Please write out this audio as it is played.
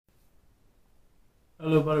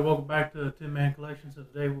Hello everybody, welcome back to the Tin Man Collection. So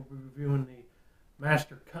today we'll be reviewing the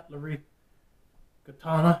Master Cutlery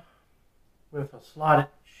Katana with a slotted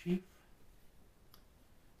sheath.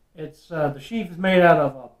 It's the sheath is made out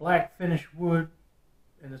of a black finished wood,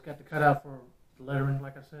 and it's got the cutout for the lettering,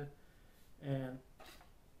 like I said. And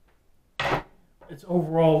it's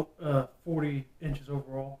overall 40 inches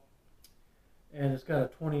overall, and it's got a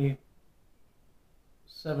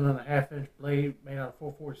 27.5-inch blade made out of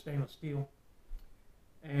 440 stainless steel.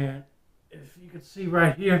 And if you can see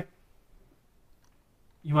right here,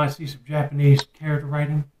 you might see some Japanese character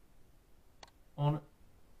writing on it.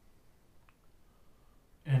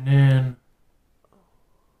 And then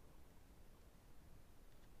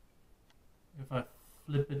if I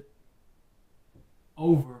flip it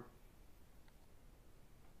over,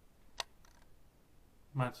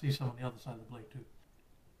 you might see some on the other side of the blade too.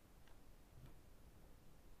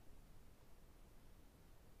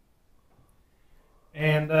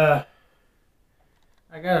 And I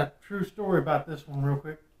got a true story about this one real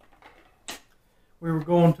quick. We were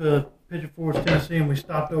going to Pigeon Forge, Tennessee, and we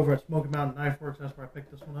stopped over at Smoky Mountain Knife Works. That's where I picked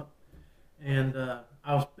this one up. And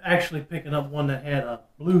I was actually picking up one that had a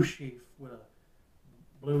blue sheath with a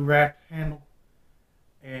blue racked handle.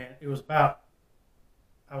 And it was about,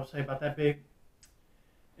 I would say, about that big.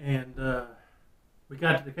 And we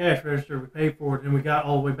got to the cash register, we paid for it, and we got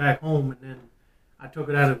all the way back home, and then I took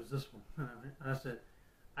it out, it was this one. I said,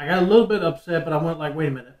 I got a little bit upset, but I went like, wait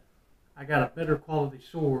a minute. I got a better quality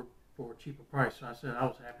sword for a cheaper price. So I said, I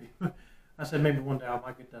was happy. I said, maybe one day I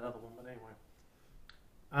might get that other one. But anyway.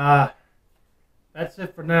 That's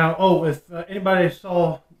it for now. Oh, if anybody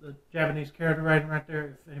saw the Japanese character writing right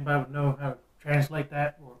there, if anybody would know how to translate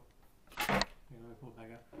that, or, pull it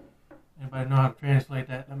back up. Anybody know how to translate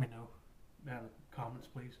that, let me know down in the comments,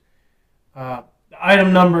 please. The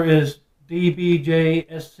item number is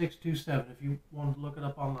DBJS627 if you want to look it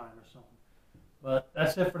up online or something. But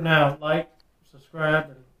that's it for now. Like, subscribe,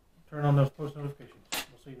 and turn on those post notifications.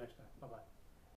 We'll see you next time. Bye-bye.